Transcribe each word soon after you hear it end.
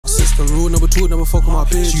The rule number 2, never fuck with my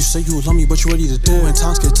bitch. You say you love me, but you ready to dip. When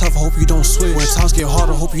times get tough, I hope you don't switch. When times get hard,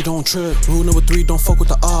 I hope you don't trip. Rule number 3, don't fuck with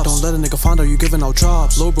the odds. Don't let a nigga find out you giving out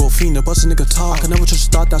jobs. Low bro, fiend, the bust a nigga top. I can never trust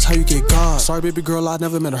a thought, that's how you get God. Sorry baby girl, I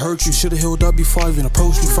never meant to hurt you. Should've healed up before I even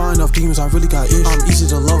approached you. Fine enough demons, I really got issues. I'm easy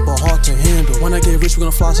to love, but hard to handle. When I get rich, we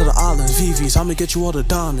gonna fly to the islands. VVs, I'ma get you all the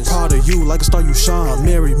diamonds. Proud of you, like a star you shine.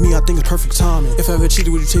 Marry me, I think it's perfect timing. If I ever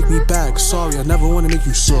cheated, would you take me back? Sorry, I never wanna make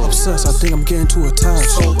you so obsessed. I think I'm getting too attached.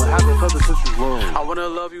 So what happened ever since you wrong? I wanna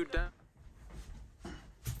love you down.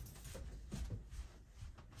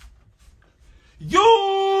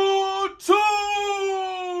 YouTube!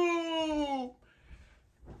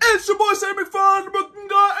 It's your boy Sam McFarland, the Brooklyn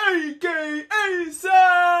guy, aka Cedii.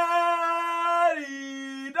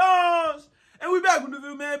 And we back with the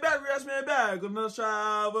video, man. Back, reaction, man. Back on the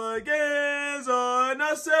extravaganza. And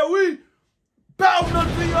I said we back with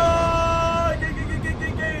another video.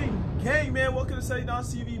 Gang, man. Welcome to Cedii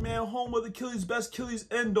TV, man. Home of the killies, best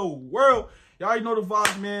killies in the world. Y'all already know the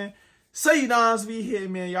vibes, man. Cedii be here,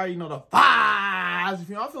 man. Y'all already know the vibes. You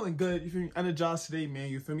feel me? I'm feeling good. You feel me? Energized today, man.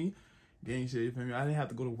 You feel me? Gang shit. You feel me? I didn't have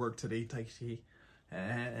to go to work today, type shit.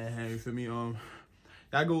 You feel me?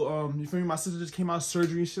 I go. You feel me? My sister just came out of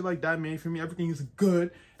surgery and shit like that, man. You feel me? Everything is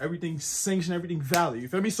good. Everything's sanctioned. Everything valid. You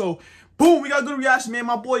feel me? So, boom, we got a good reaction, man.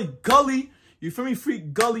 My boy Gully. You feel me?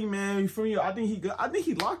 Freak Gully, man. You feel me? I think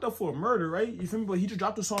he locked up for a murder, right? You feel me? But he just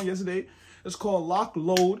dropped a song yesterday. It's called Lock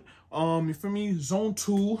Load. You feel me? Zone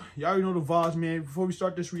 2. Y'all already know the vibes, man. Before we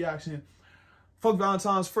start this reaction, fuck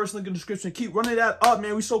Valentines. First link in the description. Keep running that up,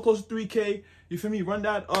 man. We so close to 3K. You feel me? Run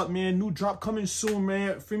that up, man. New drop coming soon,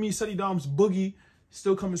 man. Feel me? Cedii Boogie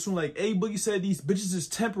still coming soon. Like, A Boogie said these bitches is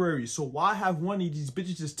temporary. So why have one of these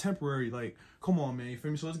bitches is temporary? Like, come on, man. You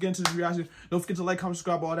feel me? So let's get into this reaction. Don't forget to like, comment,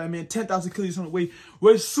 subscribe, all that, man. 10,000 killies on the way.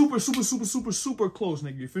 We're super close,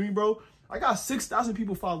 nigga. You feel me, bro? I got 6,000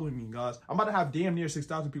 people following me, guys. I'm about to have damn near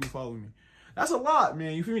 6,000 people following me. That's a lot,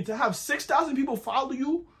 man. You feel me? To have 6,000 people follow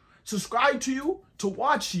you, subscribe to you, to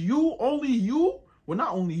watch you, only you. Well,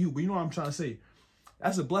 not only you, but you know what I'm trying to say.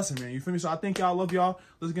 That's a blessing, man. You feel me? So I thank y'all. Love y'all.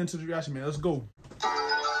 Let's get into the reaction, man. Let's go.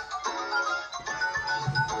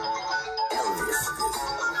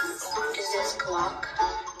 Is this clock?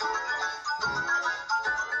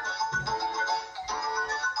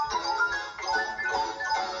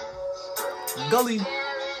 Gully.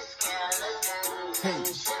 Hey.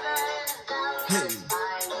 Hey.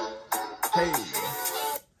 Hey.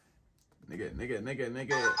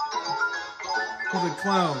 Nigga. Who's a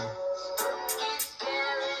clown?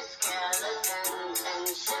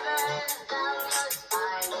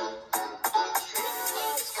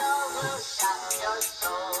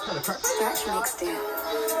 Scratch mixed in.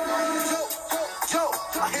 Yo,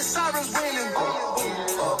 I hear sirens wailing.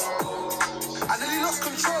 I nearly lost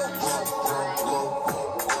control.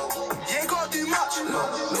 You ain't gotta do much.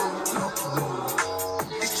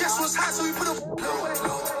 His chest was high, so we put a.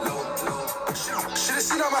 Should've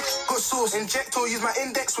seen how my got sauce. Inject or use my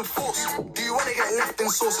index with force. Do you wanna get left in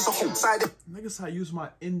sauce? It's a whole side. Niggas, I use my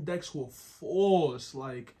index with force.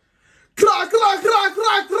 Like,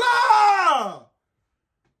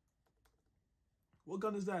 what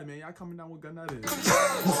gun is that, man? Y'all coming down what gun that is?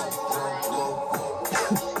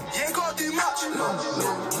 You ain't gotta do much.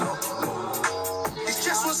 His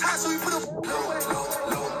chest was high, so we put a.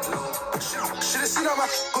 Should've seen how my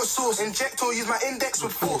got sauce. Inject or use my index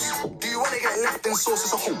with force. Do you wanna get left in sauce?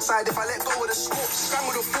 It's a whole side. If I let go of the scope, scram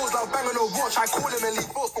with the force, like bang on the watch. I call him and leave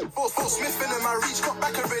force. Smith in my reach, got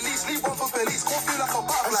back and release. Leave one for police. Go feel like a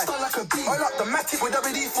butterfly. Stun like a bee. Oil up the matic with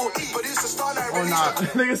WD-4E. Produce a star night release. Oh,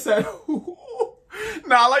 nah. Nigga said,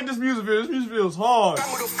 nah, I like this music video. This music video is hard.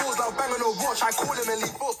 Bang with the force, like bang on the watch. I call him and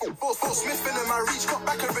leave force. Smith in my reach, got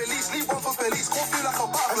back and release. Leave one for police. Go feel like a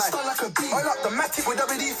butterfly. Stun like a bee. Oil up the matic with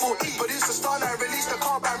WD-4E. Produce a star night release. The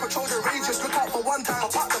car by patrol the range. Just look out for one time.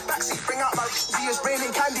 I'll park the backseat, bring out my it's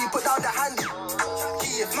raining candy, put down the handy.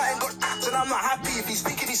 If nothing got then I'm not happy. If he's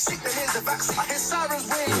thinking he's sick, then here's the vaccine. I hear sirens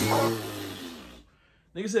wailing.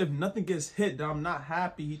 Nigga said if nothing gets hit, then I'm not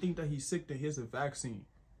happy. He think that he's sick, then here's a vaccine.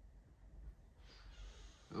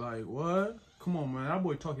 Like, what? Come on, man. That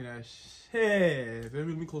boy talking that shit. Let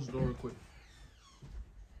me close the door real quick.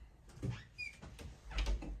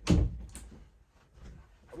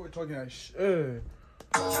 That boy talking that shit.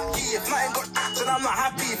 If nothing got then I'm not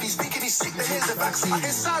happy. If he's thinking he's sick, then here's the vaccine. I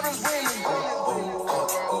hear sirens wailing.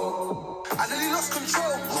 I nearly lost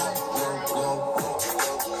control.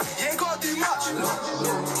 You ain't gotta do much.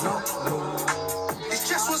 His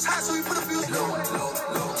chest was high, so he put a few.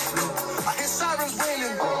 I hear sirens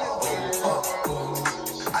wailing.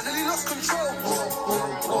 I nearly lost control.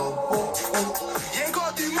 You ain't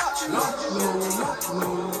gotta do much.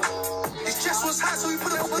 chest was high, so we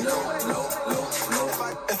put it over.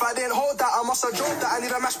 If I didn't hold that, I must have drove that. I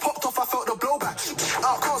need a match popped off, I felt the blowback.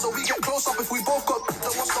 Out cars, or we get close up. If we both got,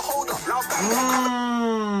 then what's the hold up?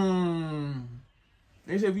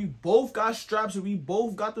 They said if we both got straps, if we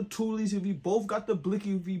both got the toolies, if we both got the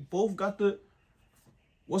blicky, if we both got the...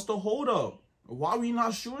 What's the hold up? Why we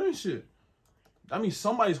not shooting shit? That means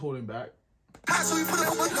somebody's holding back. So we put it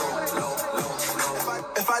over.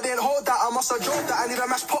 If I didn't hold that, I must have drove that. I need a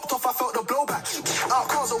match popped off, I felt the blowback. Out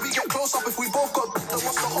cars, or we get close up. If we both got, then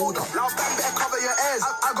what's the hold up? Now bang, better cover your ears.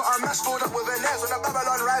 I got a match filled up with an airs. When the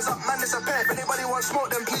Babylon rise up, man, it's a pair. If anybody wants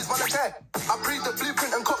smoke, then please volunteer. I breathe the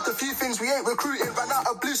blueprint and copped a few things. We ain't recruiting, ran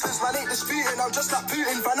out of blue slits, man, ain't disputing. I'm just like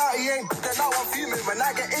Putin, ran out, he ain't. Then now I'm fuming. When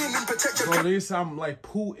I get aiming, protect your... Bro, they say I'm like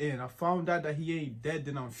Putin. I found out that he ain't dead,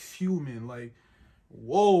 then I'm fuming. Like,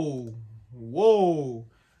 whoa. Whoa.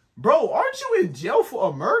 Bro, aren't you in jail for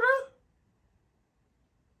a murder?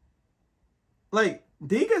 Like,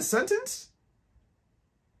 did he get sentenced?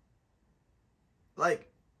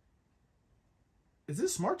 Like, is it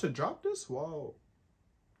smart to drop this? Wow.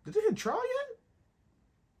 Did they hit trial yet?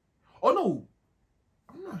 Oh, no.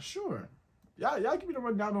 I'm not sure. Y'all give me the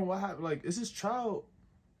rundown on what happened. Like, is this trial,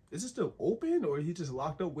 is it still open? Or he just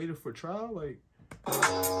locked up, waiting for trial? Like...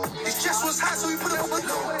 His chest was high, so we put it over.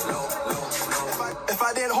 If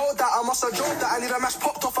I didn't hold that, I must have drove that. I need a match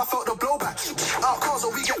popped off, I felt the blowback. Out cars,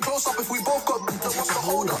 or we get close up. If we both got, then what's the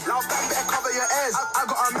hold up? Now bang, better cover your ears. I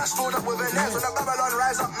got a match filled up with an airs. When the Babylon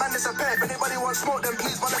rise up, man, it's a pair. If anybody wants smoke, then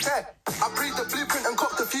please volunteer. I breathe the blueprint and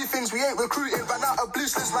copped a few things. We ain't recruiting, ran out of blue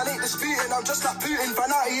slits, man, ain't disputing. I'm just like Putin,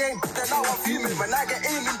 ran out, he ain't. Then now I'm fuming. When I get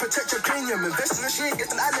aiming, protect your cranium. Invest in the shit,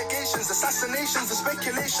 getting allegations, assassinations, the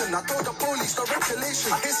speculation. I told the police, the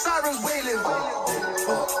regulation. I hear sirens wailing.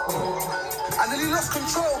 I nearly lost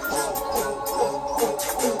control.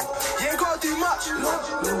 You ain't gotta do much.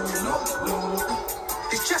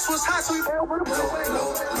 His chest was high, so he... I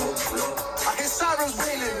hear sirens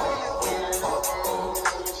wailing.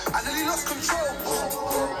 I nearly lost control.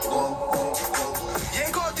 You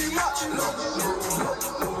ain't gotta do much.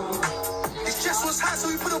 His chest was high, so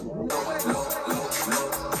he put a...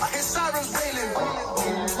 I hear sirens wailing.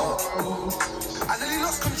 I nearly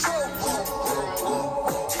lost control.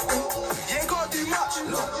 You ain't gotta do much.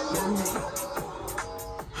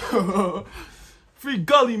 Free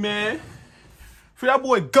Gully, man. Free that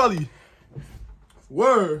boy Gully.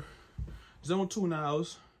 Word. Zone 2 now.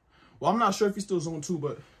 Well, I'm not sure if he's still zone 2,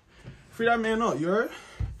 but free that man up, you heard?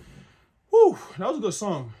 Whew, that was a good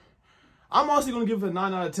song. I'm honestly gonna give it a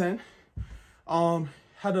 9 out of 10.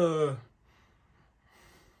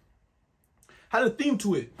 Had a theme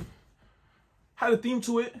to it.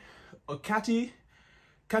 A catchy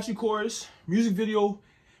chorus, music video,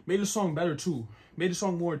 made the song better too. Made the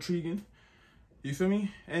song more intriguing. You feel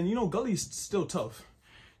me? And you know, Gully's still tough.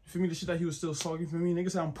 You feel me? The shit that he was still talking, you feel me?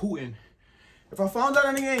 Niggas say I'm Putin. If I found out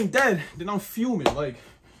that nigga ain't dead, then I'm fuming. Like,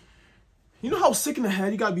 you know how sick in the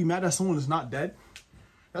head you gotta be mad that someone is not dead?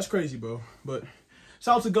 That's crazy, bro. But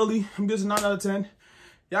shout out to Gully. I'm giving it a 9 out of 10.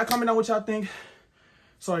 Y'all comment down what y'all think.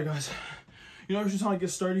 Sorry, guys. You know, every time I get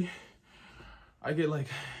sturdy, I get like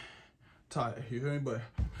tired. You hear me? But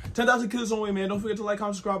 10,000 kills on the way, man. Don't forget to like,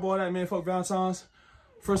 comment, subscribe, all that, man. Fuck Valentines.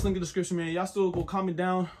 First link in the description, man. Y'all still go comment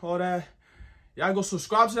down, all that. Y'all go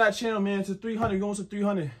subscribe to that channel, man. To 300. Going to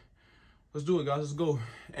 300. Let's do it, guys. Let's go.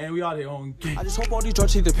 And we out here on game. I just hope all these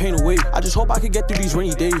drugs take the pain away. I just hope I could get through these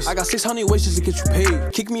rainy days. I got 600 ways just to get you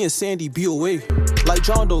paid. Kick me and Sandy, be away. Like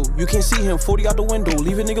John Doe, you can't see him. 40 out the window,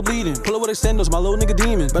 leave a nigga bleeding. Pull up with extenders, my little nigga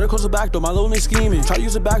demon. Better close the back door, my little nigga scheming. Try to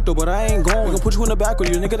use the back door, but I ain't going. We gon' put you in the back with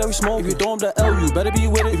your nigga that we smoke. If you throw him the L, you better be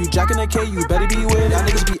with it. If you jacking that K, you better be with it. Y'all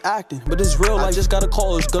niggas be acting, but it's real. I just got a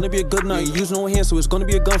call, it's gonna be a good night. Use no hands, so it's gonna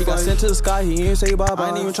be a gunfight. He got sent to the sky, he ain't say bye-bye. I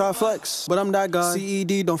ain't even try to flex, but I'm that guy.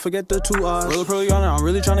 Cedii, don't forget the 2 eyes. Real pretty on it, I'm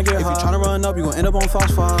really trying to get high. If you trying to run up, you gon' end up on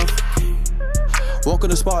Fox 5. Walk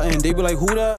in the spot and they be like, who that?